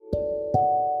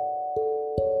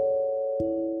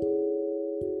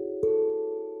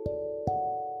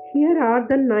Here are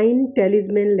the 9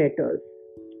 talisman letters.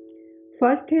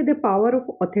 First है the power of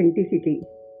authenticity.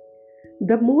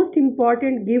 The most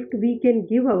important gift we can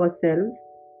give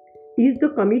ourselves is the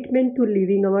commitment to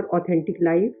living our authentic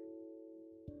life.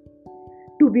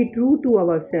 To be true to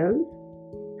ourselves,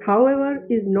 however,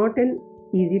 is not an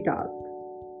easy task.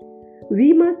 We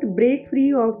must break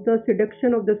free of the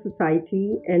seduction of the society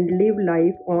and live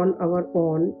life on our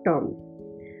own terms,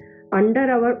 under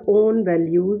our own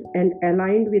values and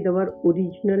aligned with our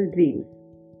original dreams.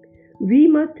 We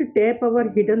must tap our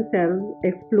hidden selves,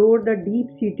 explore the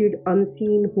deep-seated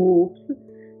unseen hopes,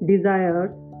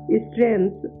 desires,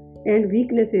 strengths, and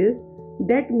weaknesses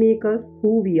that make us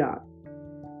who we are.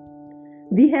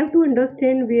 We have to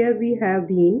understand where we have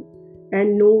been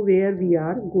and know where we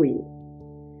are going.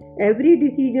 Every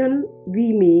decision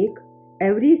we make,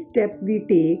 every step we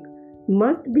take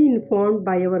must be informed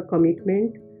by our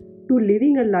commitment to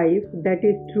living a life that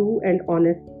is true and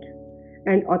honest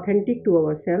and authentic to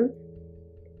ourselves.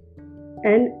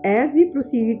 And as we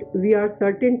proceed, we are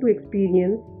certain to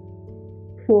experience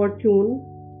fortune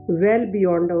well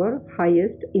beyond our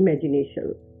highest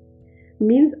imagination.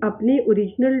 Means अपने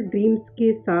original dreams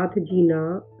के साथ जीना,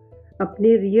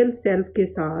 अपने real self के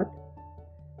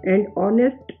साथ and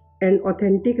honest and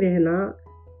authentic रहना,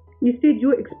 इससे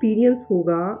जो experience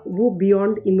होगा वो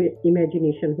बियॉन्ड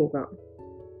इमेजिनेशन होगा.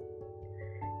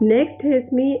 नेक्स्ट है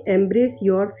इसमें embrace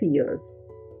your fears.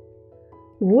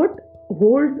 What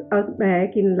holds us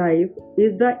back in life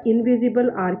is the invisible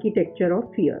architecture of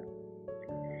fear.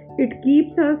 It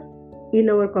keeps us in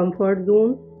our comfort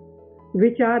zones,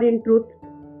 which are in truth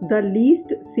the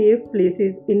least safe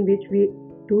places in which we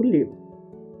to live.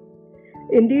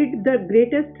 Indeed, the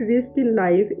greatest risk in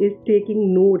life is taking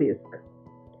no risk.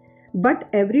 But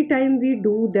every time we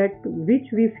do that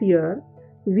which we fear,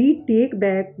 we take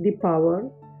back the power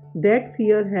that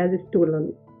fear has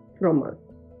stolen from us.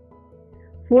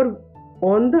 For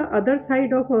on the other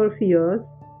side of our fears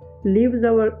lives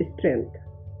our strength.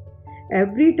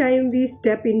 Every time we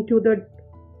step into the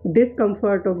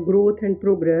discomfort of growth and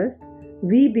progress,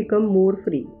 we become more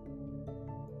free.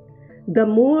 The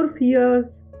more fears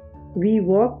we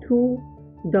walk through,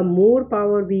 the more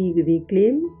power we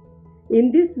reclaim.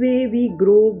 In this way, we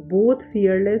grow both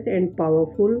fearless and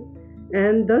powerful,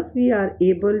 and thus we are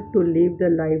able to live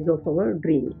the lives of our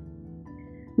dreams.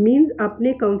 Means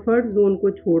अपने comfort zone को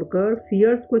छोड़कर,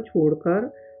 fears को छोड़कर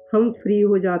हम free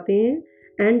हो जाते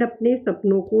हैं and अपने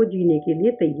सपनों को जीने के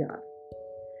लिए तैयार.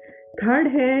 थर्ड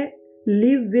है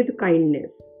live with kindness.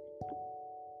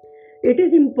 It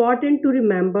is important to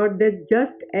remember that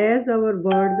just as our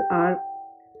words are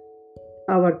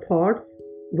our thoughts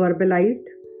verbalised,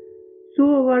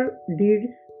 so our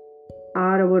deeds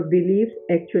are our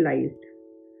beliefs actualised.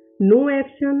 No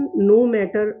action, no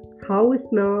matter how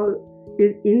small,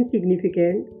 is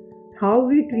insignificant. How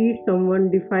we treat someone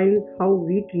defines how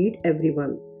we treat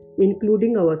everyone,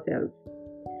 including ourselves.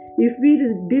 If we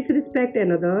disrespect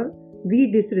another, we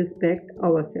disrespect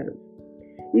ourselves.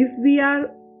 If we are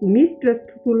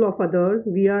mistrustful of others,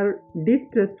 we are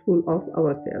distrustful of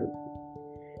ourselves.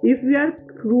 If we are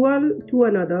cruel to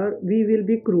another, we will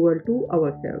be cruel to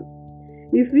ourselves.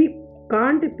 If we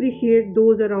can't appreciate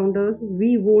those around us,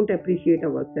 we won't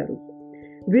appreciate ourselves.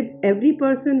 With every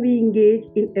person we engage,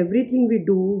 in everything we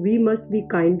do, we must be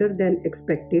kinder than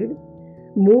expected,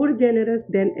 more generous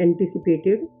than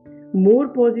anticipated, more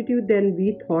positive than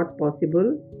we thought possible.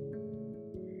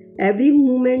 Every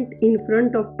moment in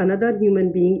front of another human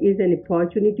being is an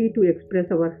opportunity to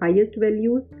express our highest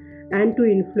values and to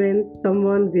influence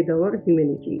someone with our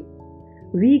humanity.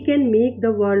 We can make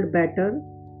the world better,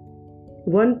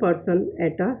 one person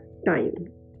at a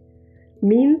time.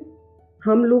 Means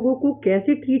हम लोगों को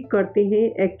कैसे treat करते हैं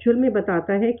actual में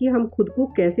बताता है कि हम खुद को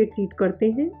कैसे ट्रीट करते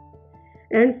हैं,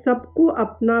 एंड सबको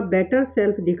अपना बेटर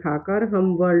सेल्फ दिखाकर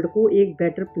हम वर्ल्ड को एक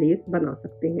बेटर प्लेस बना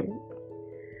सकते हैं.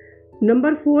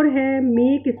 नंबर 4 है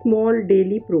make small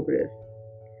daily progress.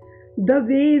 The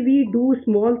way we do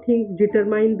small things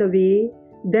determine the way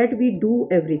that we do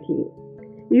everything.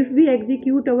 If we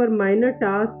execute our minor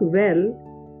task well,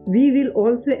 we will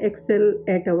also excel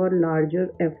at our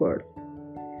larger efforts.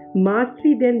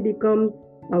 Mastery then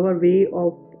becomes our way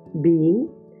of being,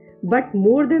 but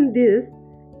more than this,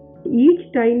 each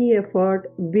tiny effort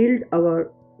builds our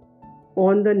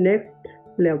on the next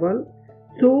level,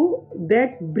 so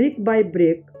that brick by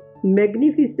brick,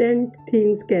 magnificent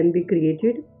things can be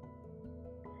created.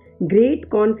 Great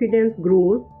confidence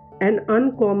grows and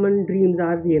uncommon dreams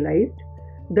are realized.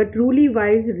 The truly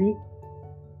wise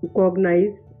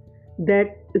recognize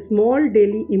that small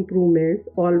daily improvements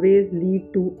always lead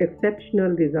to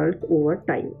exceptional results over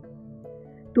time.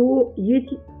 तो ये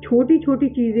छोटी छोटी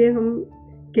चीज़ें हम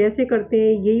कैसे करते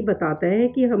हैं यही बताता है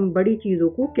कि हम बड़ी चीज़ों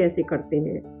को कैसे करते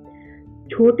हैं।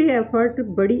 छोटे एफर्ट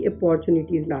बड़ी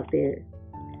अपॉर्चुनिटीज़ लाते हैं।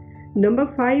 नंबर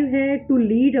 5 है to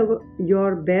lead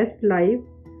your best life,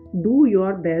 do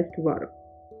your best work.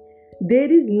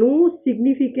 There is no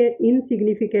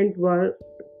insignificant work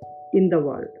in the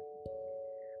world.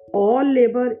 All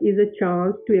labor is a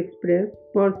chance to express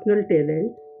personal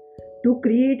talents, to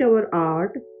create our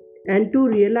art, and to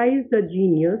realize the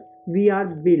genius we are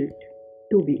built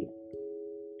to be.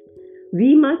 We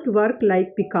must work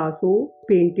like Picasso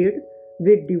painted,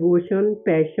 with devotion,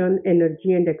 passion,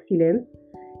 energy, and excellence.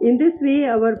 In this way,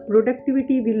 our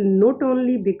productivity will not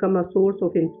only become a source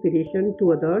of inspiration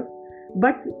to others,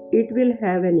 but it will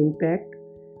have an impact,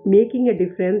 making a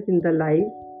difference in the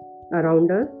lives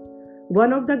around us.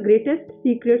 One of the greatest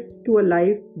secrets to a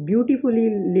life beautifully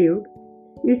lived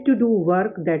is to do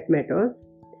work that matters,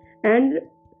 and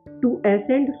to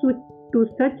ascend to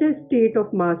such a state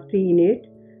of mastery in it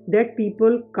that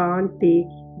people can't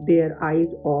take their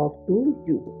eyes off to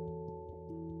you.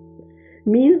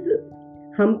 Means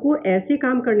हमको ऐसे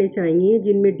काम करने चाहिए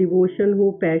जिनमें devotion हो,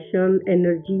 passion,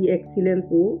 energy, excellence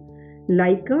हो,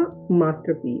 like a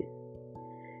masterpiece.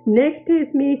 Next है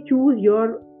इसमें choose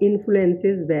your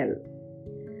influences well.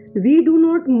 We do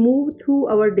not move through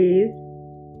our days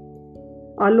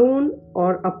alone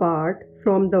or apart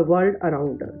from the world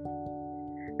around us.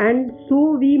 And so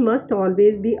we must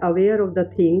always be aware of the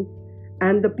things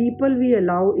and the people we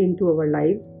allow into our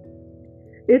lives.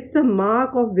 It's a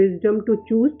mark of wisdom to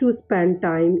choose to spend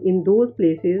time in those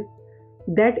places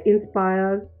that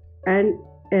inspire and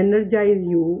energize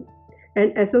you,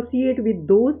 and associate with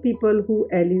those people who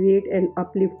elevate and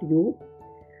uplift you.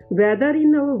 Whether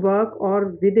in our work or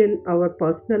within our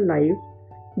personal lives,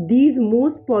 these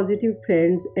most positive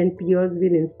friends and peers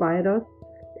will inspire us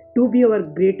to be our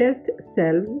greatest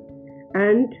selves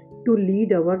and to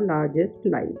lead our largest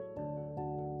lives.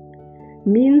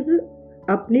 Means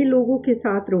अपने लोगों के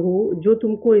साथ रहो जो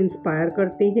तुमको inspire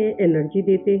करते हैं, energy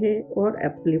देते हैं और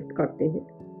अपलिफ्ट करते हैं.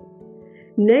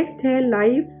 नेक्स्ट है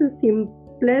life's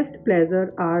simplest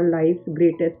pleasure are life's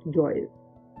greatest joys.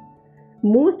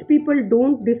 Most people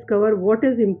don't discover what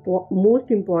is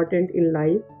most important in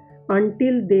life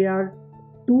until they are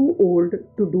too old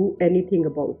to do anything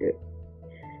about it.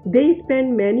 They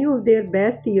spend many of their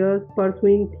best years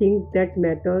pursuing things that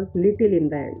matter little in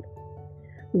the end.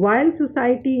 While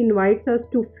society invites us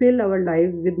to fill our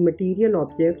lives with material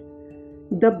objects,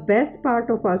 the best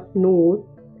part of us knows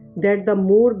that the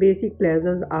more basic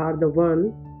pleasures are the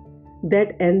ones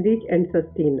that enrich and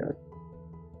sustain us.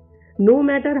 No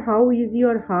matter how easy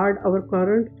or hard our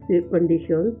current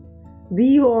conditions, we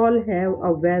all have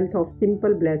a wealth of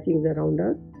simple blessings around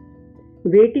us,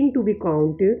 waiting to be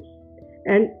counted.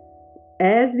 And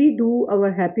as we do,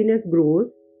 our happiness grows,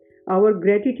 our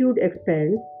gratitude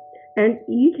expands,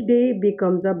 and each day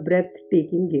becomes a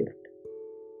breathtaking gift.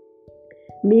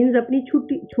 Means अपनी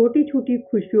छोटी छोटी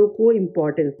खुशियों को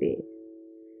importance दें.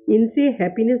 इनसे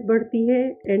happiness बढ़ती है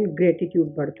and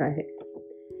gratitude बढ़ता है.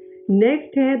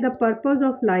 नेक्स्ट है the purpose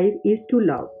of life is to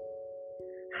love.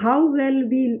 How well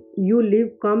you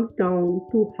live comes down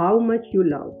to how much you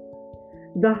love.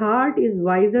 The heart is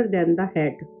wiser than the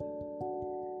head.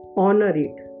 Honor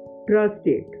it, trust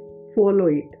it, follow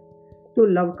it. तो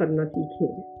love करना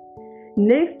सीखें.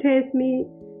 Next है इसमें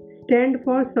stand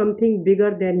for something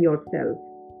bigger than your self.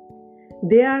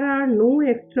 There are no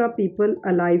extra people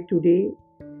alive today.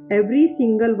 Every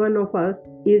single one of us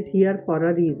is here for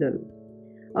a reason.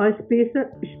 A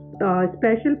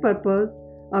special purpose,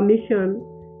 a mission.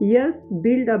 Yes,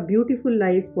 build a beautiful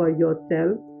life for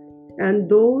yourself and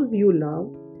those you love.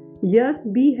 Yes,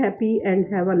 be happy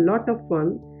and have a lot of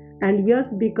fun. And yes,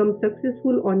 become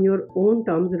successful on your own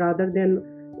terms rather than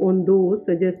on those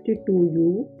suggested to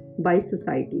you by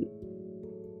society.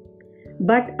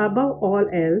 But above all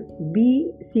else,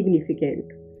 be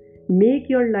significant. Make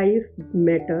your life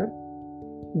matter.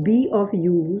 Be of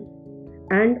use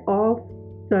and of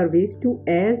service to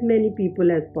as many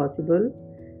people as possible.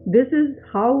 This is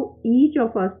how each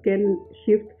of us can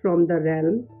shift from the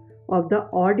realm of the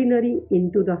ordinary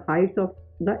into the heights of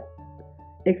the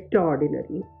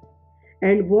extraordinary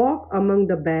and walk among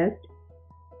the best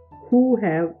who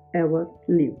have ever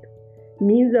lived.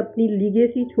 Means अपनी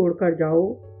legacy छोड़कर जाओ,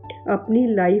 अपनी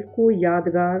life को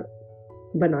यादगार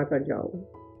बनाकर जाओ.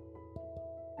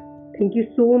 Thank you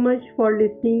so much for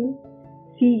listening.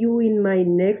 See you in my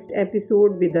next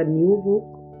episode with a new book